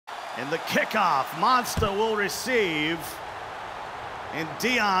And the kickoff, Monsta will receive, and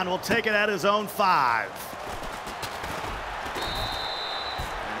Dion will take it at his own 5.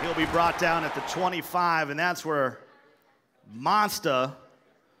 And he'll be brought down at the 25, and that's where Monsta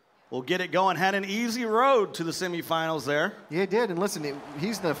will get it going. Had an easy road to the semifinals there. Yeah, he did. And listen,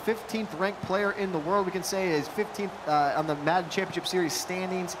 he's the 15th ranked player in the world. We can say is 15th on the Madden Championship Series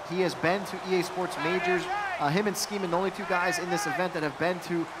standings. He has been to EA Sports Majors. Him and Scheming, the only 2 guys in this event that have been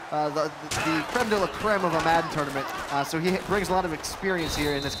to the creme de la creme of a Madden tournament. So he brings a lot of experience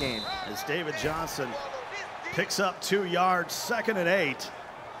here in this game. As David Johnson picks up 2 yards, 2nd and 8.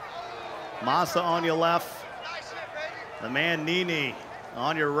 Monsta on your left. The man NeeNee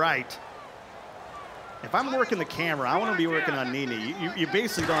on your right. If I'm working the camera, I want to be working on NeeNee. You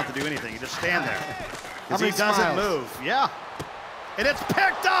basically don't have to do anything. You just stand there. Because he doesn't move. Yeah. And it's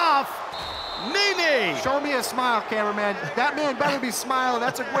picked off. NeeNee. Show me a smile, cameraman. That man better be smiling.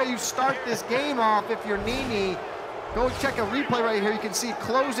 That's a way you start this game off if you're NeeNee. Go check a replay right here. You can see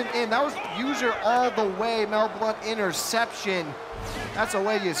closing in. That was user all the way. Mel Blount interception. That's the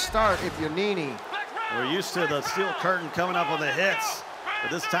way you start if you're NeeNee. We're used to the steel curtain coming up on the hits,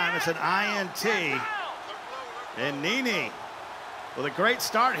 but this time it's an INT. And NeeNee with a great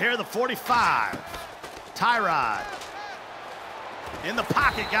start here, the 45. Tyrod in the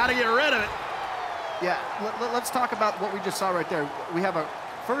pocket, got to get rid of it. Yeah, let's talk about what we just saw right there. We have a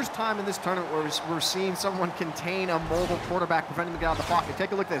first time in this tournament where we're seeing someone contain a mobile quarterback, preventing him to get out of the pocket.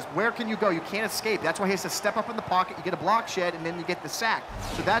 Take a look at this. Where can you go? You can't escape. That's why he has to step up in the pocket. You get a block shed, and then you get the sack.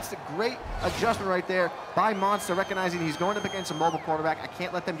 So that's the great adjustment right there by Monsta, recognizing he's going up against a mobile quarterback. I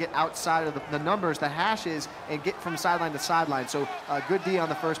can't let them get outside of the numbers, the hashes, and get from sideline to sideline. So good D on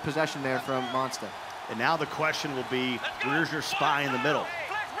the first possession there from Monsta. And now the question will be, where's your spy in the middle?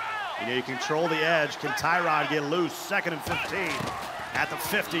 You know, you control the edge. Can Tyrod get loose? 2nd and 15 at the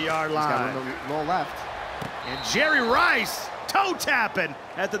 50-yard line. He's got roll left. And Jerry Rice toe tapping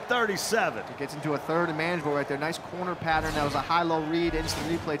at the 37. He gets into a 3rd and manageable right there. Nice corner pattern. That was a high-low read. Instant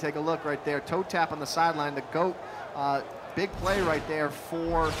replay. Take a look right there. Toe tap on the sideline. The GOAT. Big play right there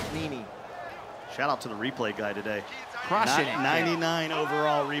for NeeNee. Shout out to the replay guy today. Crushing. 99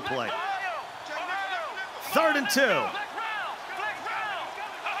 overall replay. 3rd and 2.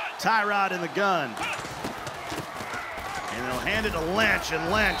 Tyrod in the gun. And they'll hand it to Lynch,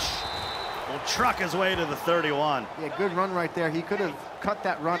 and Lynch will truck his way to the 31. Yeah, good run right there. He could have cut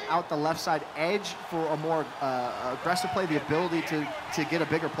that run out the left side edge for a more aggressive play, the ability to get a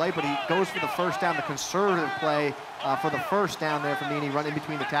bigger play, but he goes for the first down, the conservative play for the first down there from NeeNee, run in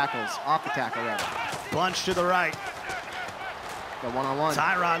between the tackles, off the tackle rather. Bunch to the right. Go one-on-one.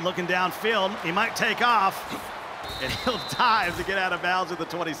 Tyrod looking downfield. He might take off, and he'll dive to get out of bounds at the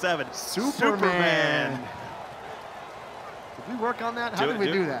 27. Superman. Did we work on that? How did we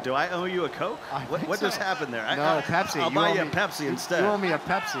do that? Do I owe you a Coke? What just happened there? No, Pepsi. I'll buy you a Pepsi instead. You owe me a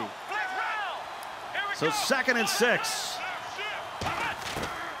Pepsi. So 2nd and 6.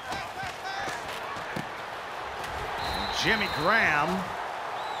 And Jimmy Graham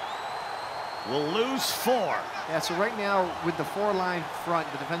will lose 4. Yeah, so right now with the 4-line front,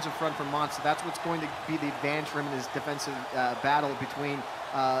 the defensive front from Monsta, that's what's going to be the advantage for him in his defensive battle between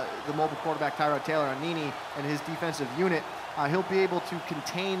the mobile quarterback Tyrod Taylor on NeeNee and his defensive unit. He'll be able to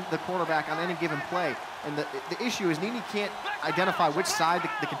contain the quarterback on any given play. And the issue is NeeNee can't identify which side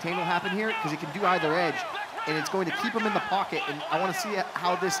the contain will happen here because he can do either edge. And it's going to keep him in the pocket. And I want to see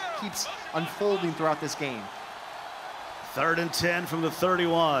how this keeps unfolding throughout this game. 3rd and 10 from the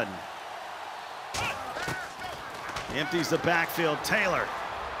 31. Empties the backfield. Taylor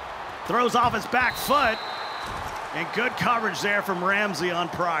throws off his back foot. And good coverage there from Ramsey on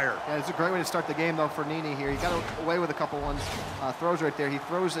Pryor. Yeah, it's a great way to start the game, though, for NeeNee here. He got away with a couple ones. Throws right there. He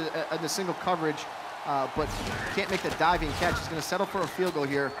throws in the single coverage, but can't make the diving catch. He's going to settle for a field goal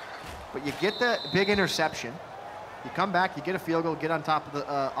here. But you get the big interception. You come back, you get a field goal, get on top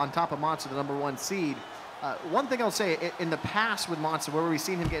of Monsta, the #1 seed. One thing I'll say, in the past with Monsta, where we've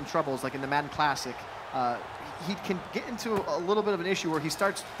seen him get in troubles, like in the Madden Classic, he can get into a little bit of an issue where he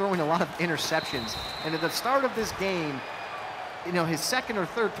starts throwing a lot of interceptions. And at the start of this game, you know, his 2nd or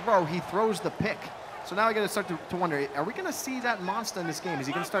 3rd throw, he throws the pick. So now I got to start to wonder, are we going to see that Monsta in this game? Is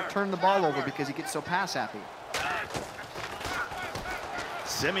he going to start turning the ball over because he gets so pass happy?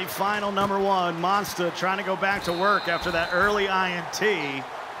 Semi-final #1, Monsta trying to go back to work after that early INT.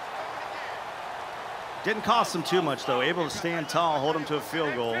 Didn't cost him too much, though. Able to stand tall, hold him to a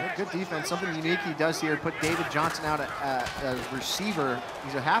field goal. Good defense. Something unique he does here. Put David Johnson out at receiver.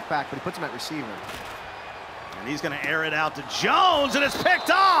 He's a halfback, but he puts him at receiver. And he's going to air it out to Jones, and it's picked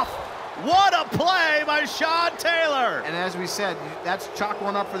off. What a play by Sean Taylor. And as we said, that's chalk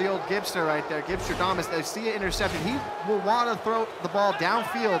one up for the old Gibster right there. Gibster Thomas, they see an interception. He will want to throw the ball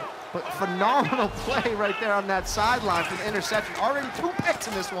downfield, but phenomenal play right there on that sideline for the interception. Already 2 picks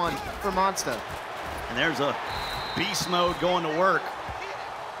in this one for Monsta. And there's a beast mode going to work.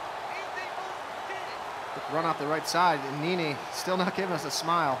 Run off the right side, and NeeNee still not giving us a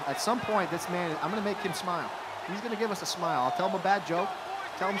smile. At some point, this man, I'm going to make him smile. He's going to give us a smile. I'll tell him a bad joke.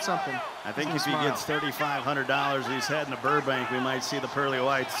 Tell him something. I think if he gets $3,500, he's heading to Burbank. We might see the pearly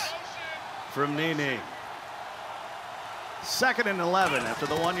whites from NeeNee. 2nd and 11 after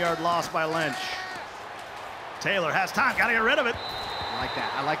the 1-yard loss by Lynch. Taylor has time, got to get rid of it. I like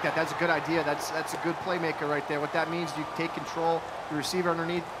that. I like that. That's a good idea. That's a good playmaker right there. What that means, you take control, the receiver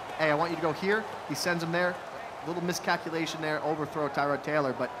underneath. Hey, I want you to go here. He sends him there. A little miscalculation there, overthrow Tyrod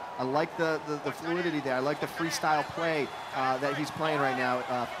Taylor, but I like the fluidity there. I like the freestyle play that he's playing right now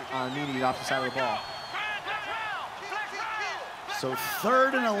on NeeNee, the opposite side of the ball. So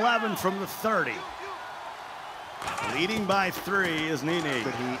 3rd and 11 from the 30. Leading by 3 is NeeNee.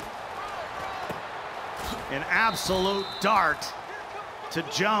 Good heat. An absolute dart to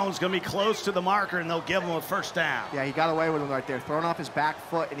Jones, going to be close to the marker, and they'll give him a 1st down. Yeah, he got away with him right there, throwing off his back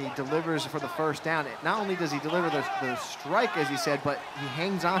foot, and he delivers for the 1st down. Not only does he deliver the strike, as he said, but he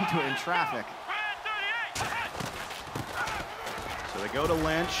hangs on to it in traffic. So they go to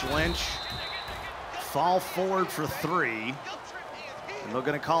Lynch. Lynch fall forward for 3, and they're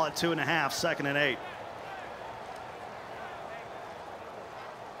going to call it 2.5, 2nd and 8.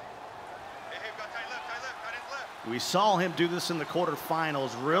 We saw him do this in the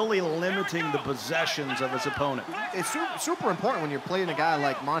quarterfinals, really limiting the possessions of his opponent. It's super important when you're playing a guy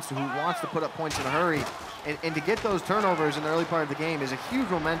like Monsta who wants to put up points in a hurry. And to get those turnovers in the early part of the game is a huge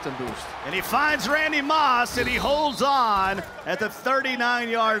momentum boost. And he finds Randy Moss, and he holds on at the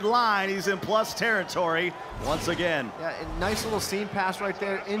 39-yard line. He's in plus territory once again. Yeah, a nice little seam pass right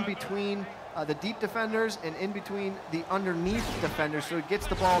there in between the deep defenders and in between the underneath defenders, so he gets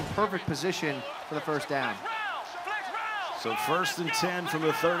the ball in perfect position for the 1st down. So 1st and 10 from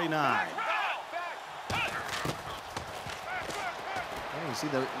the 39. You see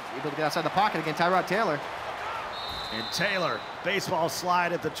able to get outside the pocket again, Tyrod Taylor. And Taylor, baseball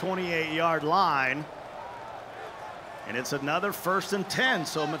slide at the 28-yard line. And it's another 1st and 10,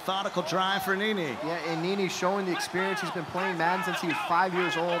 so methodical drive for NeeNee. Yeah, and NeeNee's showing the experience. He's been playing Madden since he was 5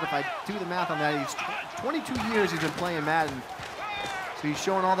 years old. If I do the math on that, he's 22 years he's been playing Madden. So he's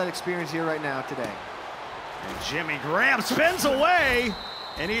showing all that experience here right now today. And Jimmy Graham spins away,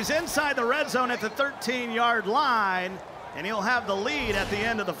 and he's inside the red zone at the 13-yard line, and he'll have the lead at the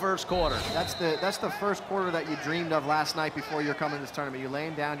end of the 1st quarter. That's the 1st quarter that you dreamed of last night before you're coming to this tournament. You're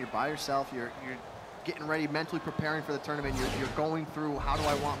laying down, you're by yourself, you're getting ready, mentally preparing for the tournament. You're going through, how do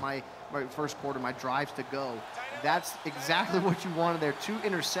I want my 1st quarter, my drives to go? That's exactly what you wanted there. 2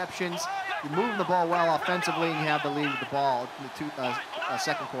 interceptions. You're moving the ball well offensively, and you have the lead with the ball in the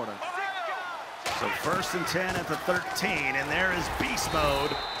 2nd quarter. So 1st and 10 at the 13, and there is beast mode,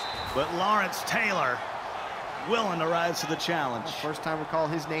 but Lawrence Taylor willing to rise to the challenge. First time we call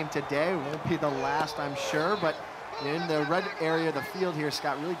his name today. It won't be the last, I'm sure, but in the red area of the field here,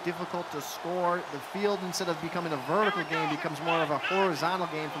 Scott, really difficult to score. The field, instead of becoming a vertical game, becomes more of a horizontal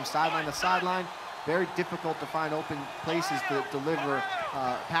game from sideline to sideline. Very difficult to find open places to deliver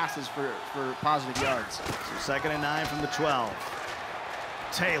passes for positive yards. So 2nd and 9 from the 12.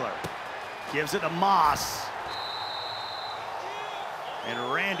 Taylor gives it to Moss.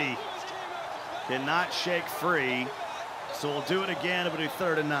 And Randy cannot shake free. So we'll do it again. It'll be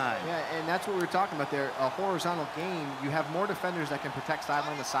 3rd and 9. Yeah, and that's what we were talking about there. A horizontal game, you have more defenders that can protect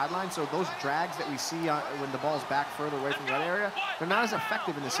sideline to sideline. So those drags that we see when the ball's back further away from the red area, they're not as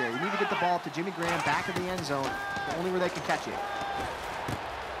effective in this area. You need to get the ball to Jimmy Graham back of the end zone, only where they can catch it.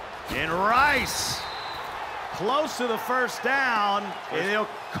 And Rice, close to the 1st down, and they'll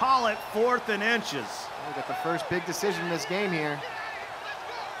call it 4th and inches. We got the first big decision in this game here.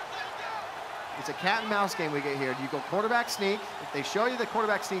 It's a cat and mouse game we get here. Do you go quarterback sneak? If they show you the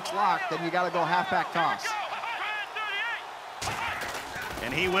quarterback sneak's locked, then you got to go halfback toss.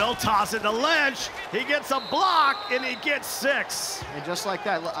 And he will toss it to Lynch. He gets a block, and he gets 6. And just like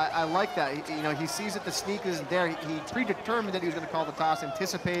that, I like that. You know, he sees that the sneak isn't there. He predetermined that he was going to call the toss,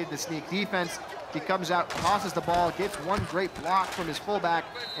 anticipated the sneak defense. He comes out, tosses the ball, gets one great block from his fullback,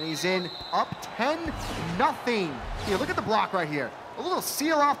 and he's in up 10-0. Here, look at the block right here. A little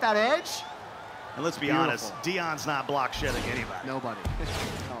seal off that edge. And let's be honest, Deion's not block shedding anybody. Nobody.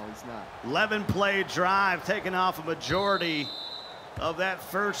 No, he's not. 11-play drive, taking off a majority of that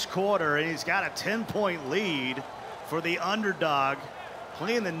 1st quarter, and he's got a 10-point lead for the underdog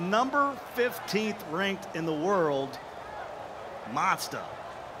playing the number 15th ranked in the world, Monsta.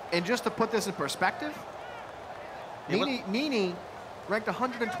 And just to put this in perspective, NeeNee ranked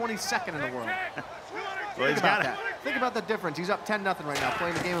 122nd in the world. Well, Think about that. Think about the difference. He's up 10-0 right now,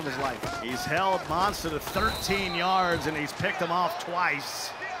 playing the game of his life. He's held Monsta to 13 yards, and he's picked him off twice.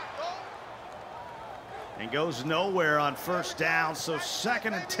 And goes nowhere on first down, so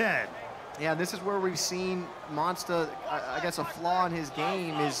 2nd and 10. Yeah, this is where we've seen Monsta, I guess a flaw in his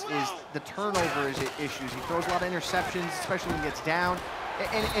game is the turnover issues. He throws a lot of interceptions, especially when he gets down.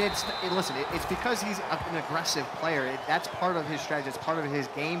 And listen, it's because he's an aggressive player. That's part of his strategy. It's part of his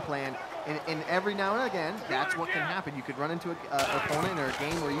game plan. And every now and again, that's what can happen. You could run into an opponent or a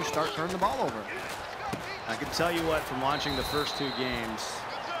game where you start turning the ball over. I can tell you what, from watching the first 2 games,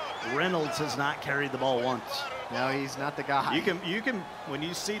 Reynolds has not carried the ball once. No, he's not the guy. You can when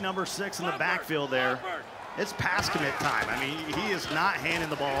you see number 6 in the backfield there, it's pass commit time. I mean, he is not handing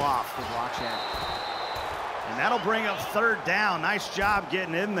the ball off. Good block shot. And that'll bring up 3rd down. Nice job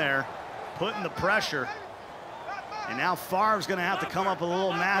getting in there, putting the pressure. And now Favre's going to have to come up with a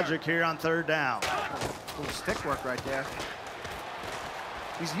little magic here on 3rd down. A little stick work right there.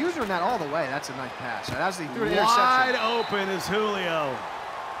 He's using that all the way. That's a nice pass. That's the interception. Wide open is Julio.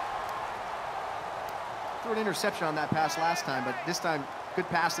 Threw an interception on that pass last time, but this time, good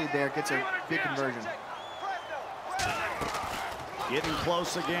pass lead there, gets a big conversion. Getting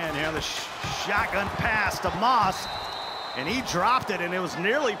close again here. The shotgun pass to Moss, and he dropped it, and it was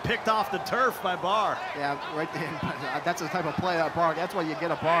nearly picked off the turf by Barr. Yeah, right there. That's the type of play that Barr. That's why you get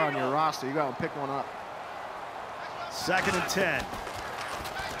a Barr on your roster. You go and pick one up. 2nd and 10.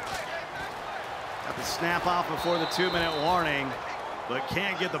 Got the snap off before the 2-minute warning, but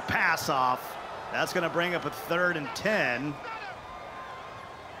can't get the pass off. That's going to bring up a 3rd and 10.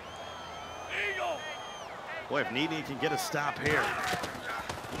 Boy, if NeeNee can get a stop here.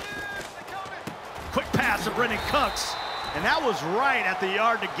 Quick pass to Brendan Cooks, and that was right at the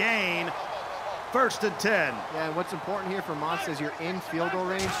yard to gain. 1st and 10. Yeah, and what's important here for Monsta is you're in field goal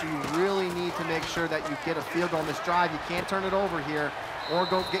range, so you really need to make sure that you get a field goal on this drive. You can't turn it over here or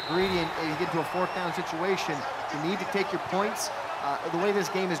go get greedy and you get into a 4th down situation. You need to take your points. The way this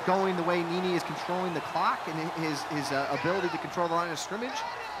game is going, the way NeeNee is controlling the clock and his ability to control the line of scrimmage,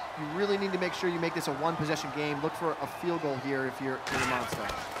 you really need to make sure you make this a 1-possession game. Look for a field goal here if you're Monsta.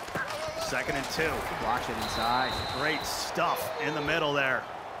 2nd and 2. Blocks it inside. Great stuff in the middle there.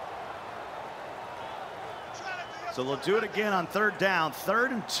 So they'll do it again on 3rd down,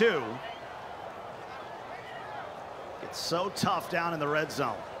 3rd and 2. It's so tough down in the red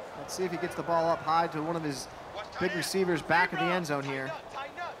zone. Let's see if he gets the ball up high to one of his big receivers back of the end zone here.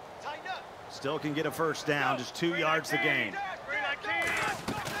 Still can get a 1st down, just 2 yards to gain.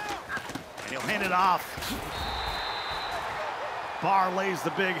 And he'll hand it off. Barr lays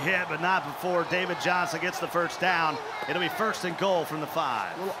the big hit, but not before David Johnson gets the 1st down. It'll be 1st and goal from the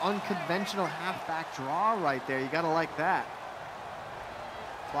 5. A little unconventional halfback draw right there. You got to like that.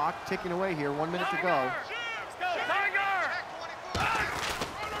 Clock ticking away here, 1 minute to go.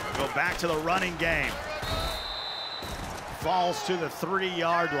 We'll go back to the running game. Falls to the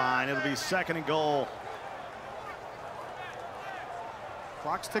 3-yard line. It'll be 2nd and goal.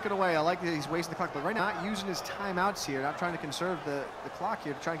 Clock's ticking away. I like that he's wasting the clock, but right now not using his timeouts here, not trying to conserve the clock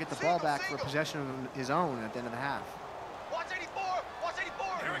here, to try and get the ball back for a possession of his own at the end of the half.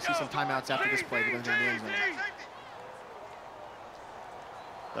 We'll see some timeouts after this play. We're going to the end zone.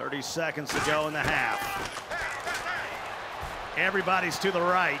 30 seconds to go in the half. Everybody's to the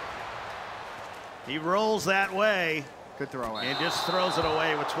right. He rolls that way. Good throwaway. And just throws it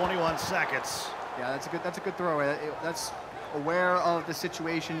away with 21 seconds. Yeah, that's a good throwaway. That's aware of the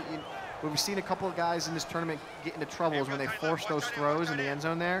situation. We've seen a couple of guys in this tournament get into troubles when they force those throws in the end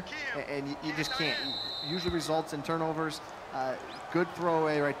zone there, and you just can't. It usually results in turnovers. Good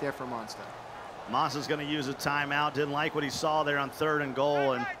throwaway right there for Monsta. Monsta's going to use a timeout. Didn't like what he saw there on 3rd and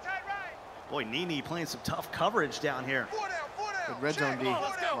goal. And boy, NeeNee playing some tough coverage down here. Good red zone D.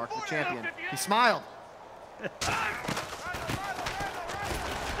 Mark the champion. He smiled.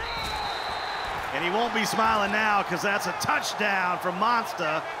 And he won't be smiling now because that's a touchdown from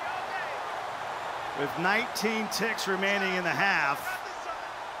Monsta with 19 ticks remaining in the half.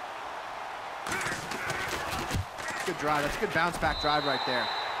 Good drive. That's a good bounce back drive right there.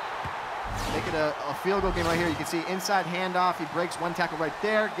 Make it a field goal game right here. You can see inside handoff. He breaks one tackle right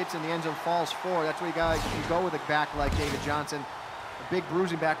there, gets in the end zone, falls forward. That's where you go with a back like David Johnson. A big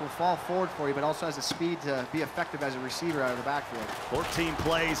bruising back will fall forward for you, but also has the speed to be effective as a receiver out of the backfield. 14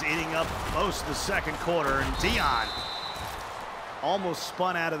 plays eating up most of the 2nd quarter, and Dion almost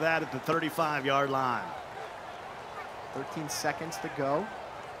spun out of that at the 35-yard line. 13 seconds to go.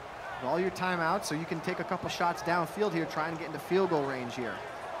 With all your timeouts, so you can take a couple shots downfield here, trying to get into field goal range here.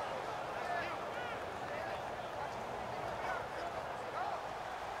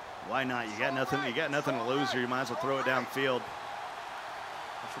 Why not? You got nothing to lose here. You might as well throw it downfield.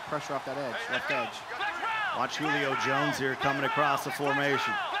 Watch the pressure off that edge, left edge. Watch Julio Jones here coming across the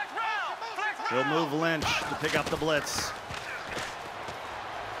formation. He'll move Lynch to pick up the blitz.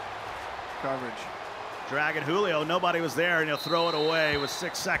 Coverage. Dragging Julio, nobody was there, and he'll throw it away with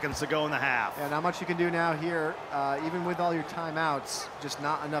 6 seconds to go in the half. Yeah, not much you can do now here. Even with all your timeouts, just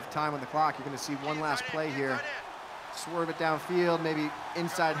not enough time on the clock. You're going to see one last play here. Swerve it downfield, maybe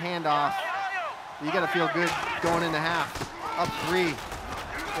inside handoff. You got to feel good going into half. Up 3.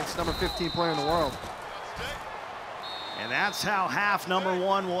 It's number 15 player in the world. And that's how half number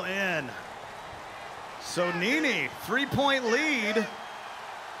 1 will end. So NeeNee, 3-point lead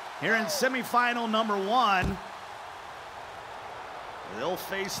here in semifinal number 1. They'll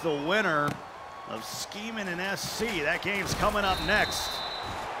face the winner of Scheming and SC. That game's coming up next.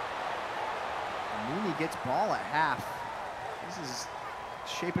 NeeNee gets ball at half. This is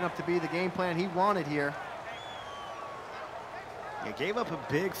shaping up to be the game plan he wanted here. He gave up a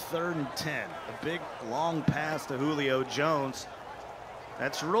big 3rd and 10, a big long pass to Julio Jones.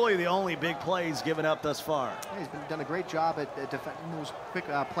 That's really the only big play he's given up thus far. Yeah, he's done a great job at defending those quick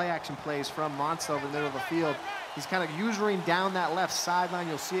play action plays from Monsta over the middle of the field. He's kind of usuring down that left sideline.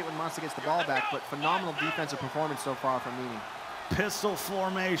 You'll see it when Monsta gets the ball back, but phenomenal defensive performance so far from NeeNee. Pistol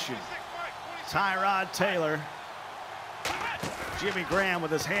formation. Tyrod Taylor. Jimmy Graham with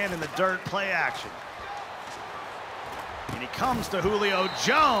his hand in the dirt, play action. And he comes to Julio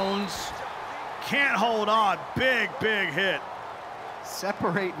Jones. Can't hold on. Big hit.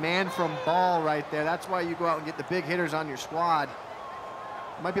 Separate man from ball right there. That's why you go out and get the big hitters on your squad.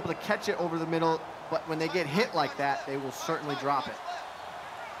 You might be able to catch it over the middle, but when they get hit like that, they will certainly drop it.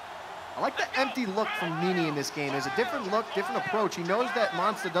 I like the empty look from NeeNee in this game. There's a different look, different approach. He knows that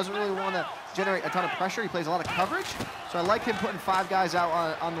Monsta doesn't really want to generate a ton of pressure. He plays a lot of coverage. So I like him putting 5 guys out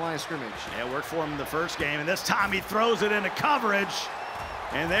on the line of scrimmage. Yeah, it worked for him in the first game, and this time he throws it into coverage.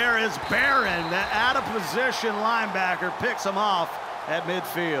 And there is Barron, the out-of-position linebacker, picks him off at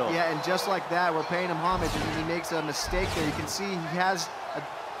midfield. Yeah, and just like that, we're paying him homage, and he makes a mistake there. You can see he has an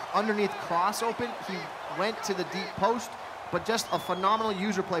underneath cross open. He went to the deep post, but just a phenomenal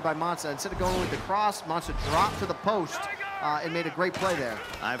user play by Monsta. Instead of going with the cross, Monsta dropped to the post and made a great play there.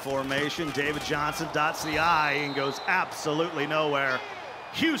 High formation, David Johnson dots the I and goes absolutely nowhere.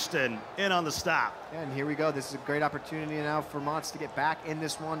 Houston in on the stop. Yeah, and here we go. This is a great opportunity now for Monsta to get back in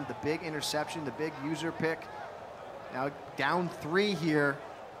this one. The big interception, the big user pick. Now down 3 here.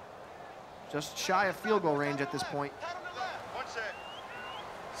 Just shy of field goal range at this point.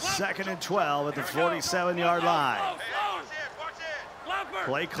 2nd and 12 at the 47-yard line.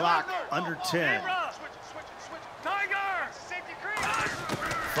 Play clock under 10.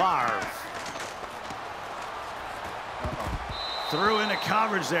 Favre. Threw into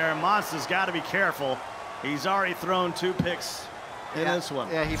coverage there. Monsta's got to be careful. He's already thrown 2 picks in this one.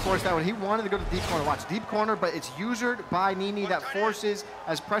 Yeah, he forced that one. He wanted to go to deep corner. Watch, deep corner, but it's usured by NeeNee. That forces,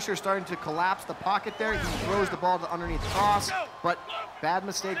 as pressure is starting to collapse the pocket there, he throws the ball to underneath cross, but bad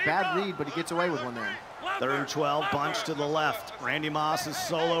mistake, bad read, but he gets away with one there. 3rd and 12, bunch to the left. Randy Moss is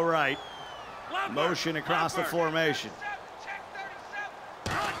solo right. Motion across the formation.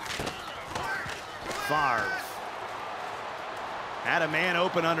 Favre. Had a man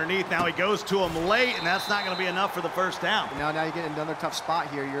open underneath. Now he goes to him late, and that's not going to be enough for the first down. Now you get another tough spot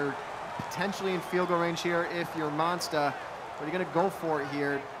here. You're potentially in field goal range here if you're Monsta, but you're going to go for it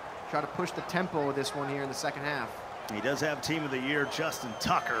here. Try to push the tempo of this one here in the second half. He does have Team of the Year, Justin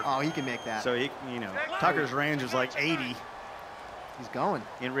Tucker. Oh, he can make that. So, Tucker's range is like 80. He's going.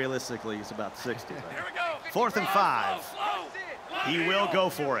 And realistically, he's about 60. 4th and 5. He will go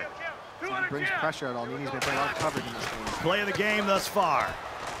for it. So he brings pressure at all. NeeNee's been playing a lot of coverage in this game. Play of the game thus far.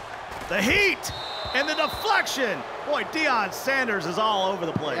 The heat and the deflection. Boy, Deion Sanders is all over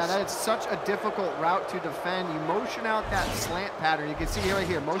the place. Yeah, that is such a difficult route to defend. You motion out that slant pattern. You can see here, right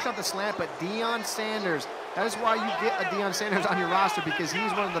here, motion out the slant, but Deion Sanders, that is why you get a Deion Sanders on your roster, because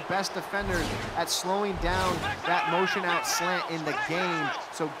he's one of the best defenders at slowing down that motion out slant in the game.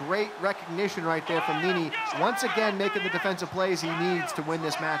 So great recognition right there from NeeNee. Once again, making the defensive plays he needs to win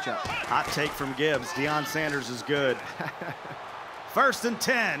this matchup. Hot take from Gibbs. Deion Sanders is good. 1st and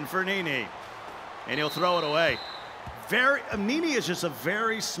 10 for NeeNee. And he'll throw it away. NeeNee is just a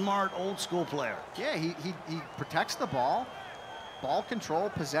very smart old school player. Yeah, he protects the ball. ball control,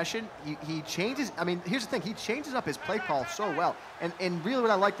 possession. He changes. I mean, here's the thing. He changes up his play call so well. And really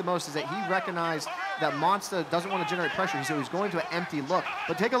what I like the most is that he recognized that Monsta doesn't want to generate pressure, so he's going to an empty look.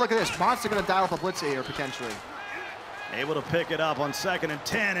 But take a look at this. Monsta going to dial up a blitz here potentially. Able to pick it up on 2nd and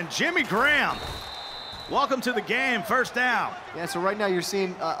 10, and Jimmy Graham, welcome to the game, first down. Yeah, so right now you're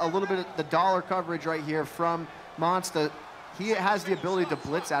seeing a little bit of the dollar coverage right here from Monsta. He has the ability to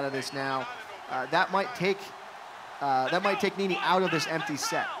blitz out of this now. That might take NeeNee out of this empty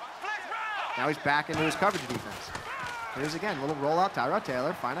set. Now he's back into his coverage defense. Here's again, a little rollout, Tyrod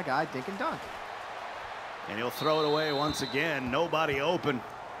Taylor, find a guy, dink and dunk. And he'll throw it away once again, nobody open.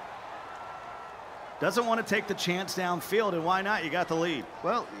 Doesn't want to take the chance downfield, and why not? You got the lead.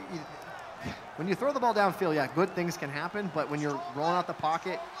 Well, when you throw the ball downfield, yeah, good things can happen, but when you're rolling out the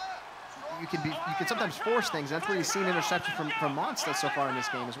pocket, you can sometimes force things. That's where you've seen interception from Monsta so far in this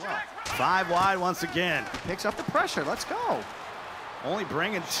game as well. 5 wide once again. Picks up the pressure, let's go. Only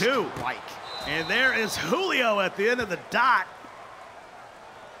bringing 2. And there is Julio at the end of the dot.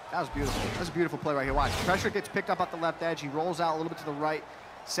 That was beautiful. That was a beautiful play right here. Watch, pressure gets picked up at the left edge. He rolls out a little bit to the right,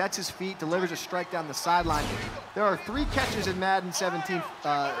 sets his feet, delivers a strike down the sideline. There are 3 catches in Madden 17,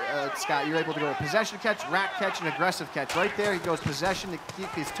 Scott. You're able to go possession catch, rack catch, and aggressive catch. Right there, he goes possession to keep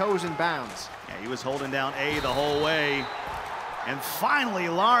his toes in bounds. Yeah, he was holding down A the whole way. And finally,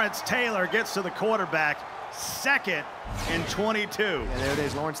 Lawrence Taylor gets to the quarterback, 2nd and 22. Yeah, there it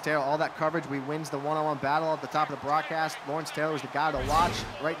is, Lawrence Taylor, all that coverage. We wins the one-on-one battle at the top of the broadcast. Lawrence Taylor is the guy to watch.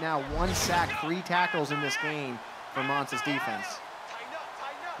 Right now, 1 sack, 3 tackles in this game for Monsta's defense.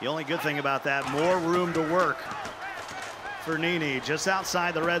 The only good thing about that, more room to work for NeeNee, just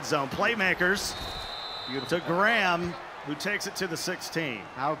outside the red zone. Playmakers to Graham, who takes it to the 16.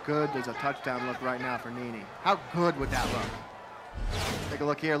 How good does a touchdown look right now for NeeNee? How good would that look? Take a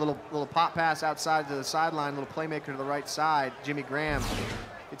look here, a little pop pass outside to the sideline, little playmaker to the right side. Jimmy Graham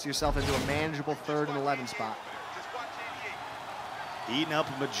gets yourself into a manageable 3rd and 11 spot. Eating up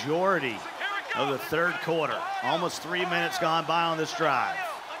a majority of the 3rd quarter. Almost 3 minutes gone by on this drive.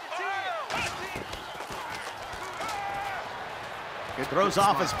 Throws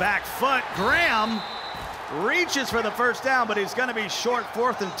off his back foot. Graham reaches for the first down, but he's going to be short,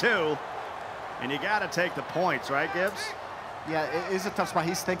 4th and 2. And you got to take the points, right, Gibbs? Yeah, it is a tough spot.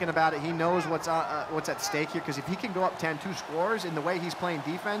 He's thinking about it. He knows what's at stake here, because if he can go up 10-2 scores in the way he's playing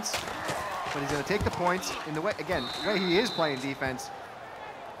defense, but he's going to take the points in the way, again, the way he is playing defense,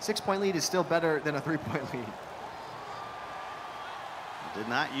 6-point lead is still better than a 3-point lead. Did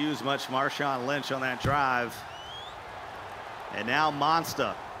not use much Marshawn Lynch on that drive. And now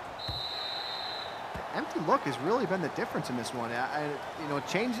Monsta. Empty look has really been the difference in this one. You know,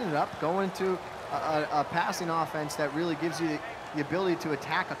 changing it up, going to a passing offense that really gives you the ability to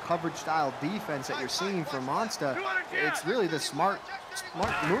attack a coverage-style defense that you're seeing from Monsta. It's really the smart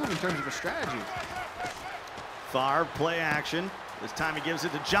move in terms of a strategy. Favre play action. This time he gives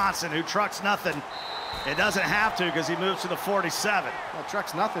it to Johnson, who trucks nothing. It doesn't have to, because he moves to the 47. Well,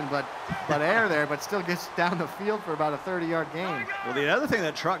 trucks nothing but air there, but still gets down the field for about a 30-yard gain. Well, the other thing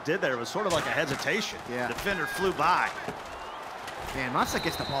that Truck did there was sort of like a hesitation. Yeah. The defender flew by. Man, Monsta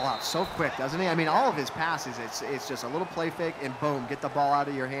gets the ball out so quick, doesn't he? I mean, all of his passes, it's just a little play fake, and boom, get the ball out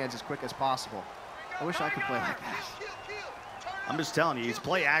of your hands as quick as possible. I wish I could play like that. I'm just telling you, he's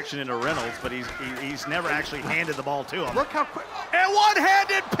play action into Reynolds, but he's never actually handed the ball to him. Look how quick. And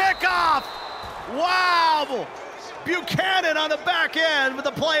one-handed pickoff! Wow! Buchanan on the back end with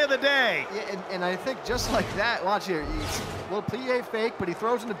the play of the day. Yeah, and I think just like that, watch here, he's a little plie fake, but he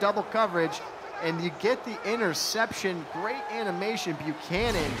throws into double coverage, and you get the interception. Great animation,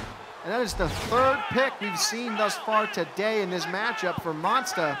 Buchanan. And that is the 3rd pick we've seen thus far today in this matchup for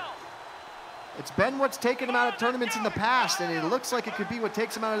Monsta. It's been what's taken him out of tournaments in the past, and it looks like it could be what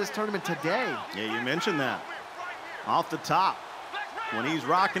takes him out of this tournament today. Yeah, you mentioned that. Off the top. When he's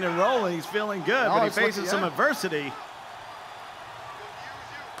rocking and rolling, he's feeling good, but he faces some adversity.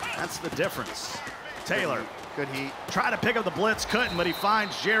 That's the difference. Taylor. Good heat. Tried to pick up the blitz, couldn't, but he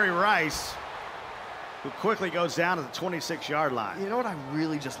finds Jerry Rice, who quickly goes down to the 26-yard line. You know what I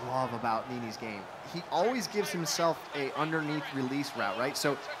really just love about NeeNee's game? He always gives himself a underneath release route, right?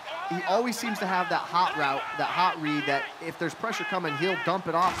 So he always seems to have that hot route, that hot read, that if there's pressure coming, he'll dump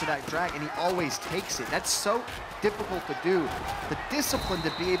it off to that drag, and he always takes it. That's so difficult to do. The discipline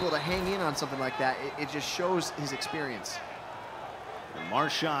to be able to hang in on something like that, it just shows his experience. And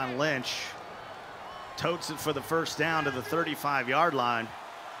Marshawn Lynch totes it for the first down to the 35-yard line.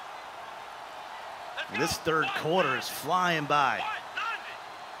 And this 3rd quarter is flying by.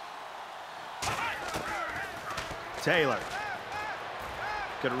 Taylor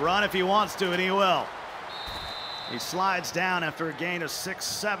could run if he wants to, and he will. He slides down after a gain of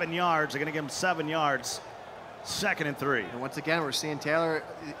 6-7 yards. They're going to give him 7 yards. 2nd and 3. And once again, we're seeing Taylor,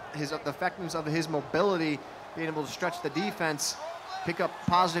 the effectiveness of his mobility, being able to stretch the defense, pick up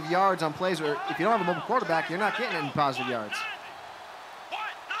positive yards on plays where if you don't have a mobile quarterback, you're not getting any positive yards.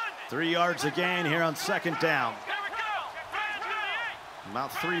 3 yards a gain here on 2nd down. About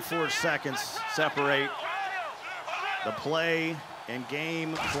 3-4 seconds separate the play and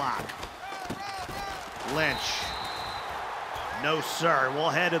game clock. Lynch. No, sir. We'll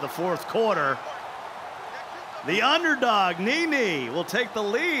head to the 4th quarter. The underdog, NeeNee, will take the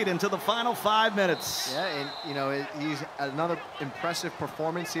lead into the final 5 minutes. Yeah, and you know, he's another impressive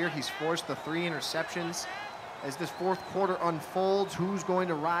performance here. He's forced the 3 interceptions. As this 4th quarter unfolds, who's going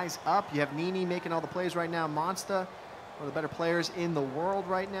to rise up? You have NeeNee making all the plays right now. Monsta, one of the better players in the world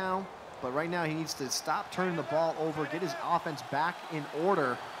right now. But right now he needs to stop turning the ball over, get his offense back in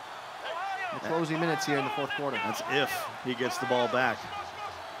order in the closing minutes here in the 4th quarter. That's if he gets the ball back.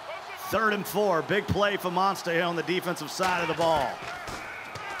 3rd and 4, big play for Monsta here on the defensive side of the ball.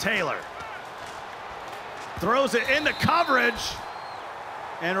 Taylor throws it into coverage,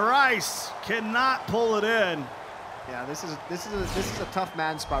 and Rice cannot pull it in. Yeah, this is a tough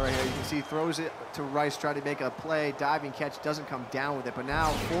Madden spot right here. You can see he throws it to Rice, try to make a play, diving catch, doesn't come down with it. But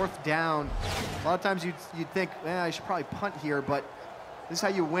now 4th down, a lot of times you'd think, I should probably punt here, but this is how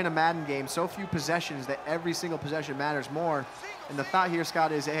you win a Madden game. So few possessions that every single possession matters more. And the thought here,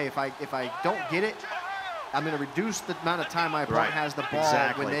 Scott, is, hey, if I don't get it, I'm going to reduce the amount of time my opponent has the ball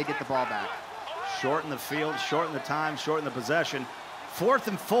when they get the ball back. Shorten the field, shorten the time, shorten the possession. 4th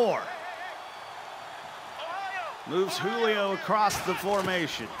and 4. Moves Julio across the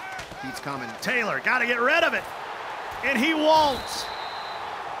formation. He's coming. Taylor, got to get rid of it. And he won't.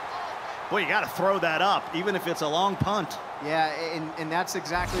 Boy, you got to throw that up, even if it's a long punt. Yeah, and that's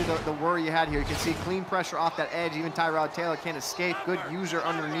exactly the worry you had here. You can see clean pressure off that edge. Even Tyrod Taylor can't escape. Good user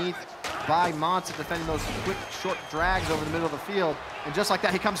underneath by Monsta, defending those quick, short drags over the middle of the field. And just like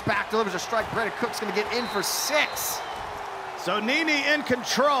that, he comes back, delivers a strike. Brandon Cook's going to get in for 6. So NeeNee in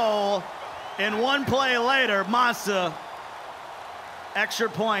control. And 1 play later, Monsta, extra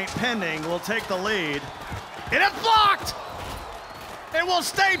point pending, will take the lead. And it's blocked! It will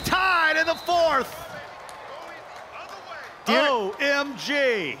stay tied in the 4th.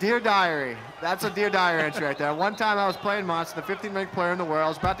 OMG. Dear Diary. That's a Dear Diary entry right there. One time I was playing Monsta, the 15th-ranked player in the world. I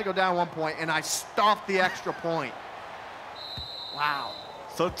was about to go down 1 point, and I stuffed the extra point. Wow.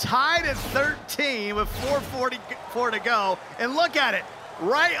 So tied at 13 with 4:44 to go. And look at it.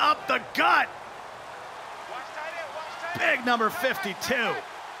 Right up the gut. Big number 52.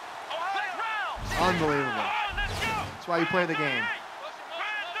 Unbelievable. That's why you play the game.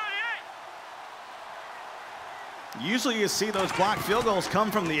 Usually you see those blocked field goals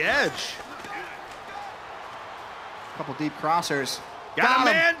come from the edge. A couple deep crossers. Got a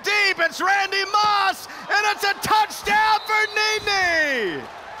man deep. It's Randy Moss. And it's a touchdown for NeeNee.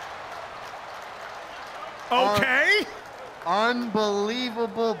 Okay.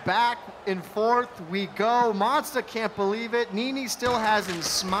 Unbelievable. Back and forth we go. Monsta can't believe it. NeeNee still hasn't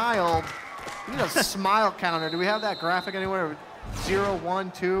smiled. We need a smile counter. Do we have that graphic anywhere? 0,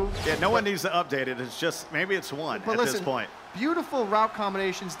 1, 2. Yeah, no one needs to update it. It's just, maybe it's 1 at this point. Beautiful route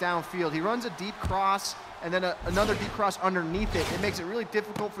combinations downfield. He runs a deep cross and then another deep cross underneath it. It makes it really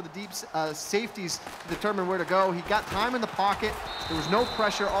difficult for the deep safeties to determine where to go. He got time in the pocket. There was no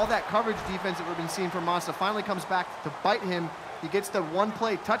pressure. All that coverage defense that we've been seeing from Monsta finally comes back to bite him. He gets the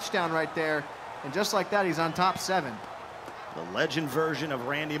 1-play touchdown right there. And just like that, he's on top 7. The legend version of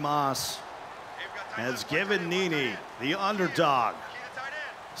Randy Moss has given NeeNee, the underdog,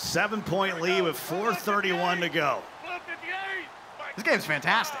 7-point lead with 4:31 to go. This game's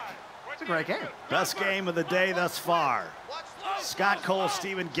fantastic. It's a great game. Best game of the day thus far. Scott Cole,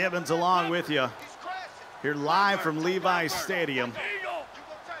 Stephen Gibbons along with you. Here live from Levi's Stadium.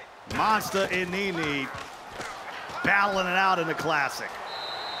 Monsta and NeeNee battling it out in the Classic.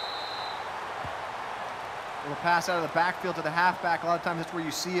 Little pass out of the backfield to the halfback. A lot of times that's where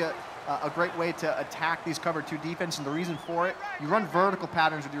you see a great way to attack these cover 2 defense, and the reason for it, you run vertical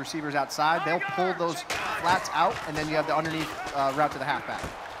patterns with your receivers outside. They'll pull those flats out, and then you have the underneath route to the halfback.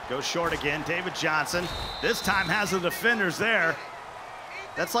 Goes short again, David Johnson. This time has the defenders there.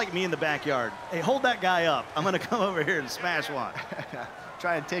 That's like me in the backyard. Hey, hold that guy up. I'm gonna come over here and smash one.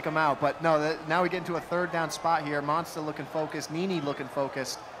 Try and take him out, but no, now we get into a 3rd down spot here. Monsta looking focused, NeeNee looking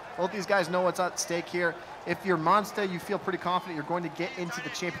focused. Both these guys know what's at stake here. If you're Monsta, you feel pretty confident you're going to get into the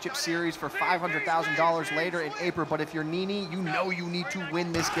championship series for $500,000 later in April. But if you're NeeNee, you know you need to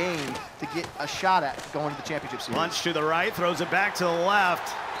win this game to get a shot at going to the championship series. Lunch to the right, throws it back to the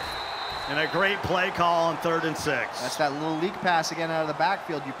left. And a great play call on 3rd and 6. That's that little leak pass again out of the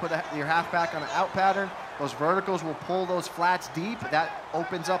backfield. You put your halfback on an out pattern. Those verticals will pull those flats deep. That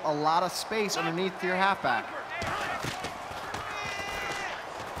opens up a lot of space underneath to your halfback.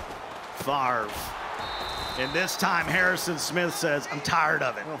 Favre. And this time, Harrison Smith says, I'm tired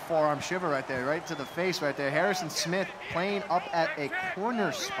of it. A little forearm shiver right there, right to the face right there. Harrison Smith playing up at a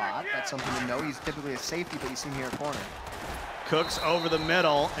corner spot. That's something to know. He's typically a safety, but you see him here at corner. Cooks over the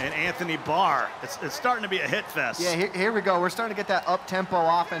middle, and Anthony Barr. It's starting to be a hit fest. Yeah, here we go. We're starting to get that up-tempo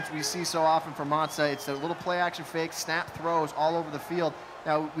offense we see so often from Monsta. It's a little play-action fake, snap throws all over the field.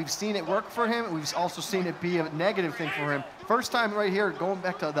 Now, we've seen it work for him. We've also seen it be a negative thing for him. First time right here, going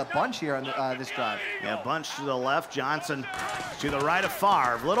back to the bunch here on this drive. Yeah, bunch to the left. Johnson to the right of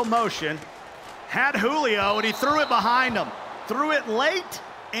Favre. Little motion. Had Julio, and he threw it behind him. Threw it late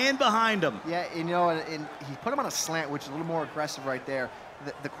and behind him. Yeah, you know, and he put him on a slant, which is a little more aggressive right there.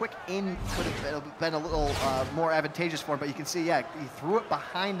 The quick in could have been a little more advantageous for him, but you can see, yeah, he threw it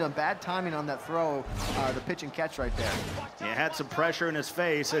behind him. Bad timing on that throw, the pitch and catch right there. He had some pressure in his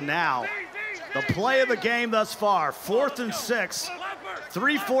face, and now the play of the game thus far, 4th and 6,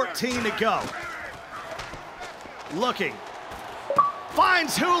 3:14 to go. Looking,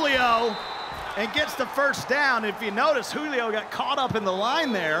 finds Julio, and gets the first down. If you notice, Julio got caught up in the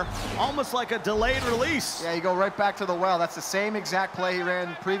line there, almost like a delayed release. Yeah, you go right back to the well. That's the same exact play he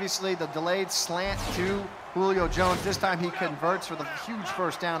ran previously, the delayed slant to Julio Jones. This time he converts for the huge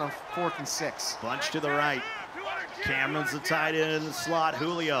first down on 4th and 6. Bunch to the right. Cameron's the tight end in the slot.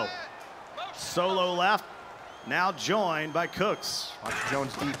 Julio solo left, now joined by Cooks. Watch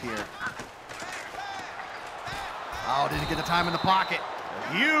Jones deep here. Oh, didn't get the time in the pocket.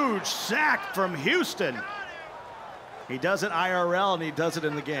 Huge sack from Houston. He does it IRL, and he does it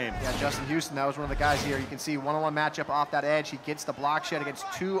in the game. Yeah, Justin Houston, that was one of the guys here. You can see one-on-one matchup off that edge. He gets the block shed against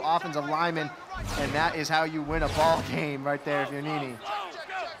 2 offensive linemen, and that is how you win a ball game right there if you're NeeNee.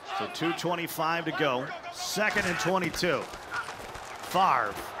 So 2:25 to go. 2nd and 22.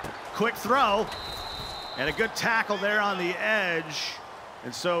 Favre, quick throw, and a good tackle there on the edge.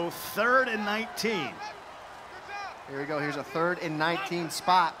 And so 3rd and 19. Here we go. Here's a 3rd and 19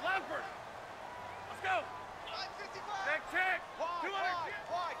 spot.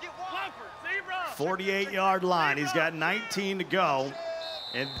 48-yard line. He's got 19 to go,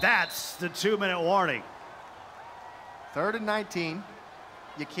 and that's the 2-minute warning. 3rd and 19.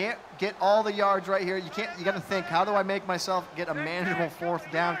 You can't get all the yards right here. You got to think, how do I make myself get a manageable 4th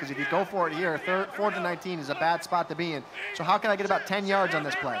down? Because if you go for it here, 4th and 19 is a bad spot to be in. So how can I get about 10 yards on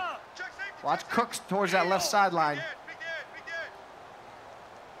this play? Watch Cooks towards that left sideline.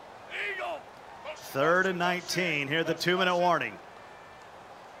 3rd and 19. Here, the 2-minute warning.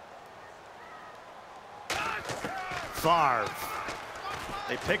 Favre.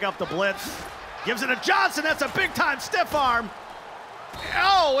 They pick up the blitz. Gives it to Johnson. That's a big-time stiff arm.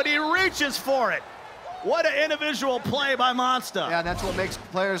 Oh, and he reaches for it. What an individual play by Monsta. Yeah, that's what makes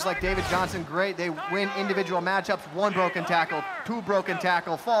players like David Johnson great. They win individual matchups. 1 broken tackle, 2 broken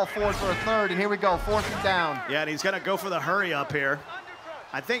tackle, fall forward for a 3rd, and here we go, 4th and down. Yeah, and he's going to go for the hurry up here.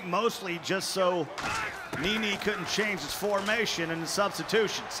 I think mostly just so NeeNee couldn't change his formation and the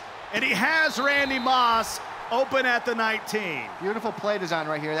substitutions. And he has Randy Moss open at the 19. Beautiful play design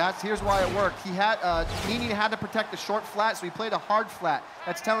right here. Here's why it worked. NeeNee had to protect the short flat, so he played a hard flat.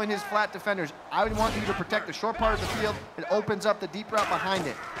 That's telling his flat defenders, I would want you to protect the short part of the field. It opens up the deep route behind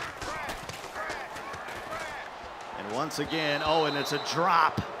it. And once again, oh, and it's a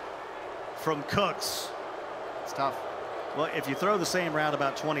drop from Cooks. It's tough. Well, if you throw the same route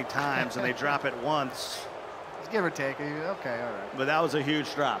about 20 times and they drop it once. Give or take. Okay, all right. But that was a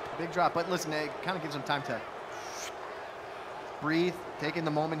huge drop. Big drop, but listen, it kind of gives him time to breathe, taking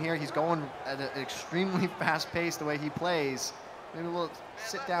the moment here. He's going at an extremely fast pace the way he plays. Maybe we'll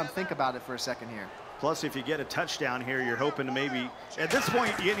sit down, think about it for a second here. Plus, if you get a touchdown here, you're hoping to maybe, at this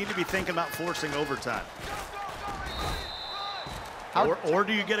point, you need to be thinking about forcing overtime. Or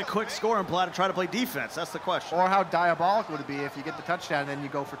do you get a quick score and try to play defense? That's the question. Or how diabolical would it be if you get the touchdown and then you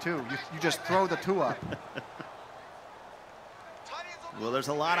go for 2? You just throw the 2 up. Well, there's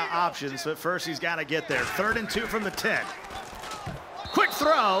a lot of options, but first he's got to get there. 3rd and 2 from the 10. Quick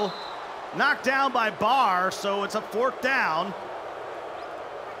throw, knocked down by Barr, so it's a 4th down.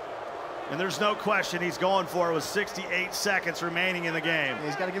 And there's no question he's going for it with 68 seconds remaining in the game. Yeah,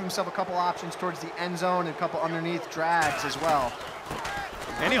 he's got to give himself a couple options towards the end zone and a couple underneath drags as well.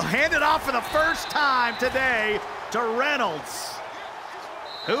 And he'll hand it off for the first time today to Reynolds.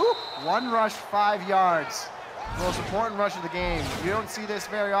 Who? 1 rush, 5 yards. Most important rush of the game. You don't see this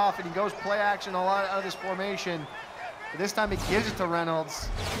very often. He goes play action a lot out of this formation. But this time he gives it to Reynolds.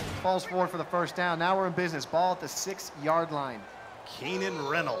 Falls forward for the first down. Now we're in business. Ball at the 6-yard line. Keenan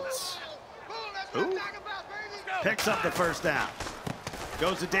Reynolds. Who? Picks up the first down.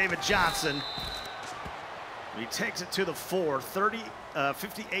 Goes to David Johnson. He takes it to the 4.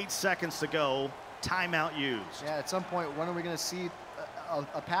 58 seconds to go. Timeout used. Yeah, at some point, when are we going to see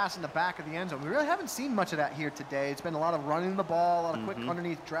a pass in the back of the end zone? We really haven't seen much of that here today. It's been a lot of running the ball, a lot of quick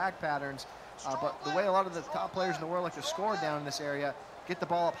underneath drag patterns. But the way a lot of the top players in the world like to score down in this area, get the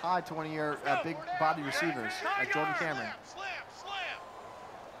ball up high to one of your big body receivers, like Jordan Cameron.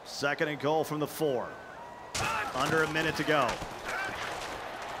 2nd and goal from the 4. Under a minute to go.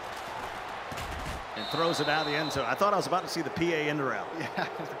 And throws it out of the end zone. I thought I was about to see the PA end around. Yeah,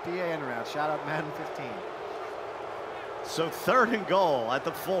 the PA end around. Shout out Madden 15. So 3rd and goal at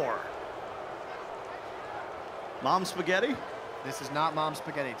the 4. Mom spaghetti? This is not Mom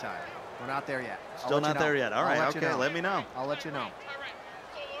spaghetti time. We're not there yet. Still not there yet. All right, okay, let me know. I'll let you know.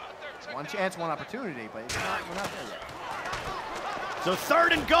 One chance, one opportunity, but we're not there yet. So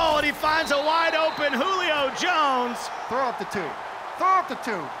 3rd and goal, and he finds a wide open Julio Jones. Throw up the 2. Throw up the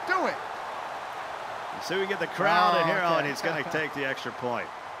 2. Do it. So we get the crowd in here, and he's going to take the extra point.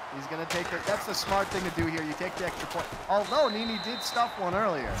 He's going to take it. That's the smart thing to do here. You take the extra point. Although NeeNee did stuff one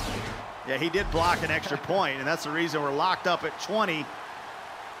earlier. Yeah, he did block an extra point, and that's the reason we're locked up at 20.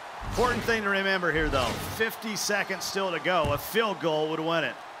 Important thing to remember here, though, 50 seconds still to go. A field goal would win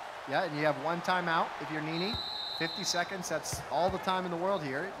it. Yeah, and you have one timeout if you're NeeNee. 50 seconds, that's all the time in the world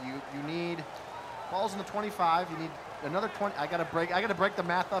here. You need balls in the 25. You need another 20. I gotta break the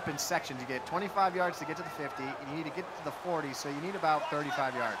math up in sections. You get 25 yards to get to the 50, and you need to get to the 40, so you need about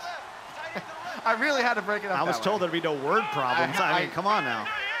 35 yards. I really had to break it up. I was told there'd be no word problems. I mean, come on now.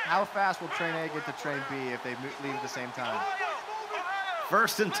 How fast will train A get to train B if they leave at the same time?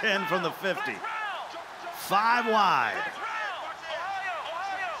 1st and 10 from the 50. 5 wide.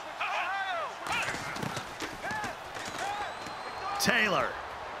 Taylor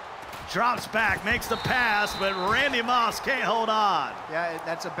drops back, makes the pass, but Randy Moss can't hold on. Yeah,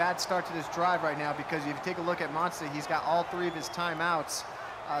 that's a bad start to this drive right now, because if you take a look at Monsta, he's got all 3 of his timeouts.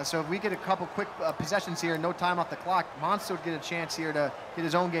 So if we get a couple quick possessions here and no time off the clock, Monsta would get a chance here to get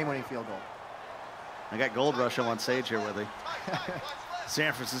his own game-winning field goal. I got Gold Rush on stage here with me.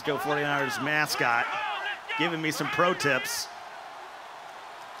 San Francisco 49ers mascot giving me some pro tips.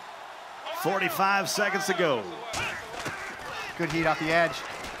 45 seconds to go. Good heat off the edge.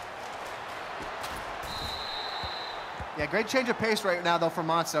 Yeah, great change of pace right now, though, for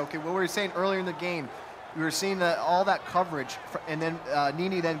Monsta. Okay, what we were saying earlier in the game, we were seeing all that coverage, and then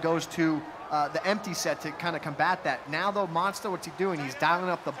NeeNee then goes to the empty set to kind of combat that. Now, though, Monsta, what's he doing? He's dialing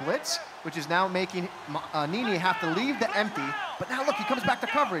up the blitz, which is now making NeeNee have to leave the empty. But now, look, he comes back to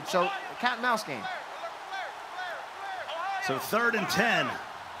coverage, so a cat and mouse game. So 3rd and 10.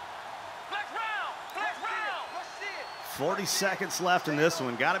 40 seconds left in this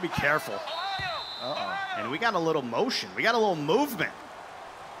one. Got to be careful. Uh-oh. And we got a little motion. We got a little movement.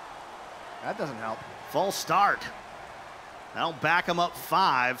 That doesn't help. False start. That'll back him up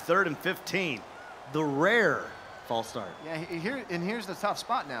 5. 3rd and 15. The rare false start. Yeah, here's the tough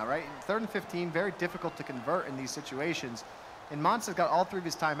spot now, right? 3rd and 15, very difficult to convert in these situations. And Monsta's got all 3 of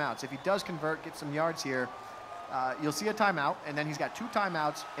his timeouts. If he does convert, get some yards here, you'll see a timeout, and then he's got 2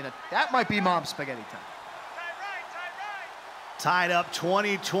 timeouts, and that might be Mom's spaghetti time. Tied up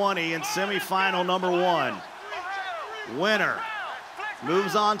 20-20 in semifinal number 1. Winner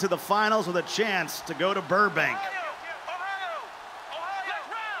moves on to the finals with a chance to go to Burbank.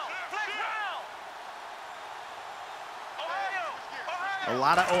 A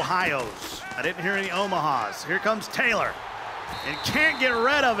lot of Ohio's. I didn't hear any Omahas. Here comes Taylor. And can't get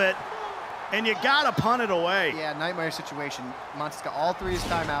rid of it. And you gotta punt it away. Yeah, nightmare situation. Monsta's got all 3 of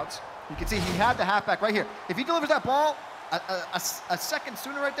his timeouts. You can see he had the halfback right here. If he delivers that ball a second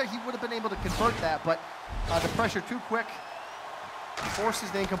sooner right there, he would have been able to convert that, but the pressure too quick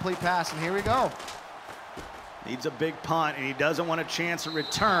forces the incomplete pass, and here we go. Needs a big punt, and he doesn't want a chance to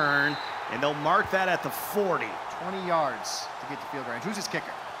return, and they'll mark that at the 40. 20 yards to get to field range. Who's his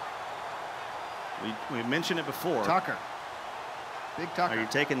kicker? We mentioned it before. Tucker. Big Tucker. Are you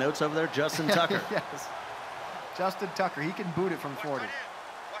taking notes over there? Justin Tucker. Yes. Justin Tucker. He can boot it from 40.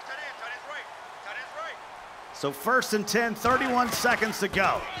 So 1st and 10, 31 seconds to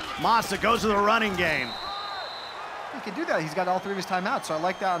go. Monsta goes to the running game. He can do that. He's got all 3 of his timeouts, so I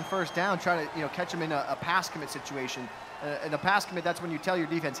like that on 1st down, trying to catch him in a pass commit situation. In a pass commit, that's when you tell your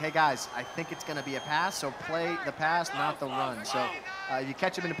defense, hey guys, I think it's going to be a pass, so play the pass, not the run. So you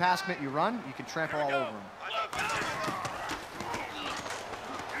catch him in a pass commit, you run, you can trample all over him.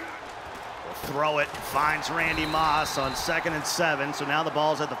 throw it, finds Randy Moss on 2nd and 7, so now the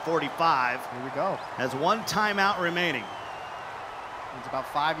ball's at the 45. Here we go. Has 1 timeout remaining. It's about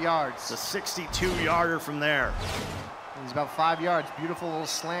 5 yards. It's a 62-yarder from there. He's about 5 yards. Beautiful little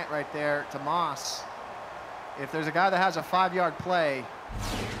slant right there to Moss. If there's a guy that has a 5-yard play,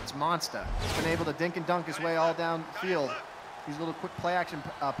 it's Monsta. He's been able to dink and dunk his way all down the field. These little quick play action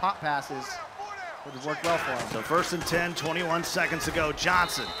pop passes would have worked well for him. So 1st and 10, 21 seconds to go.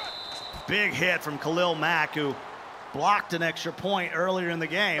 Johnson, big hit from Khalil Mack, who blocked an extra point earlier in the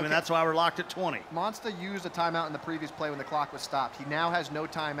game, and that's why we're locked at 20. Monsta used a timeout in the previous play when the clock was stopped. He now has no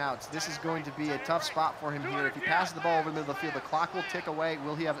timeouts. This is going to be a tough spot for him here. If he passes the ball over the middle of the field, the clock will tick away.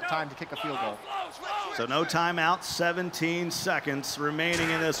 Will he have time to kick a field goal? So no timeout, 17 seconds remaining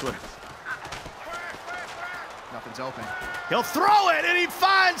in this one. Nothing's open. He'll throw it, and he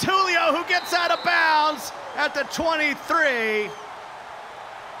finds Julio, who gets out of bounds at the 23.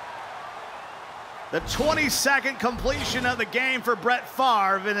 The 22nd completion of the game for Brett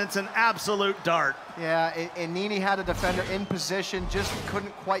Favre, and it's an absolute dart. Yeah, and NeeNee had a defender in position, just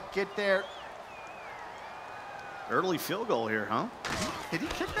couldn't quite get there. Early field goal here, huh? Did he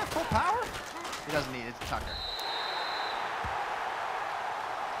kick that full power? He doesn't need it, it's Tucker.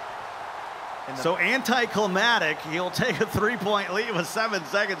 So anticlimactic, he'll take a 3-point lead with 7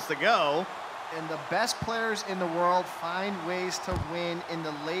 seconds to go. And the best players in the world find ways to win in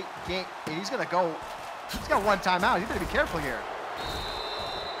the late game. And he's got 1 timeout. He's gonna be careful here.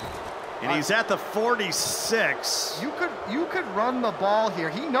 And he's at the 46. You could run the ball here.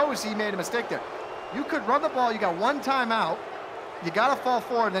 He knows he made a mistake there. You could run the ball, you got 1 timeout. You gotta fall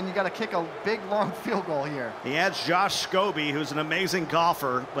forward, then you gotta kick a big, long field goal here. He has Josh Scobie, who's an amazing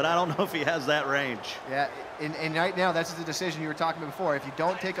golfer, but I don't know if he has that range. Yeah, and right now, that's the decision you were talking about before. If you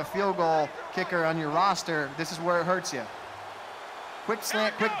don't take a field goal kicker on your roster, this is where it hurts you. Quick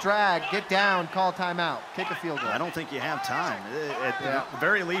slant, quick drag, get down, call timeout, kick a field goal. I don't think you have time. At the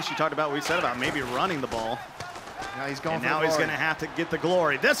very least, you talked about what we said about maybe running the ball. Now he's going and for now the he's glory. going to have to get the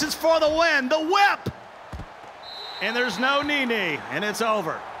glory. This is for the win, the whip! And there's no NeeNee, and it's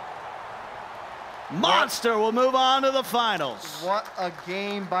over. Monster will move on to the finals. What a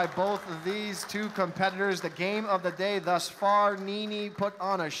game by both of these two competitors. The game of the day thus far. NeeNee put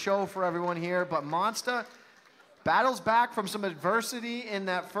on a show for everyone here, but Monsta battles back from some adversity in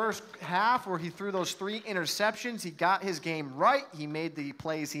that first half where he threw those 3 interceptions. He got his game right. He made the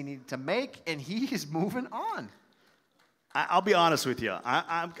plays he needed to make, and he is moving on. I'll be honest with you.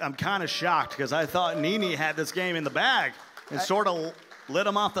 I'm kind of shocked because I thought NeeNee had this game in the bag and sort of let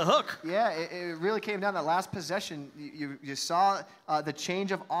him off the hook. Yeah, it really came down to that last possession. You saw the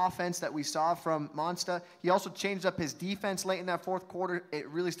change of offense that we saw from Monsta. He also changed up his defense late in that 4th quarter. It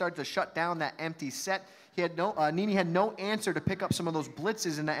really started to shut down that empty set. He had NeeNee had no answer to pick up some of those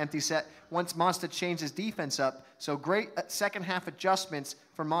blitzes in that empty set once Monsta changed his defense up. So great second half adjustments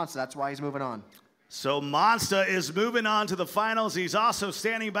for Monsta. That's why he's moving on. So Monsta is moving on to the finals. He's also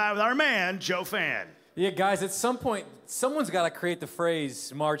standing by with our man, Joe Fan. Yeah, guys, at some point, someone's got to create the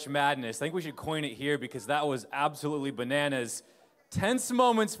phrase March Madness. I think we should coin it here because that was absolutely bananas. Tense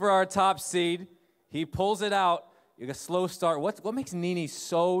moments for our top seed. He pulls it out. You got a slow start. What makes NeeNee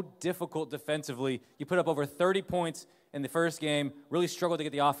so difficult defensively? You put up over 30 points in the first game, really struggled to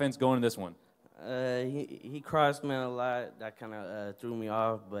get the offense going in this one. He crossed me a lot. That kind of threw me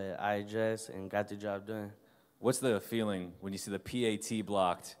off, but I adjusted and got the job done. What's the feeling when you see the PAT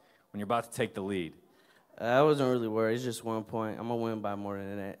blocked when you're about to take the lead? I wasn't really worried. It's just 1 point. I'm going to win by more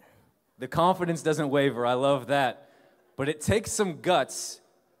than that. The confidence doesn't waver. I love that. But it takes some guts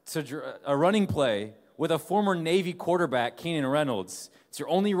to a running play with a former Navy quarterback, Keenan Reynolds. It's your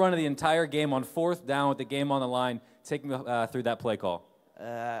only run of the entire game on 4th down with the game on the line. Take me through that play call.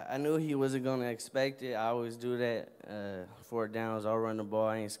 I knew he wasn't going to expect it. I always do that. 4th downs, I'll run the ball.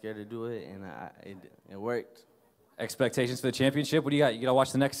 I ain't scared to do it, and it worked. Expectations for the championship? What do you got? You got to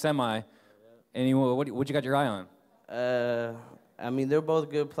watch the next semi. What you got your eye on? I mean, they're both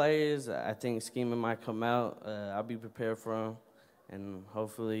good players. I think scheming might come out. I'll be prepared for them, and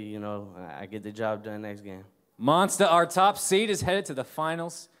hopefully, you know, I get the job done next game. Monsta, our top seed, is headed to the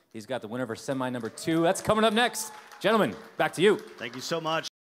finals. He's got the winner for semi number 2. That's coming up next. Gentlemen, back to you. Thank you so much.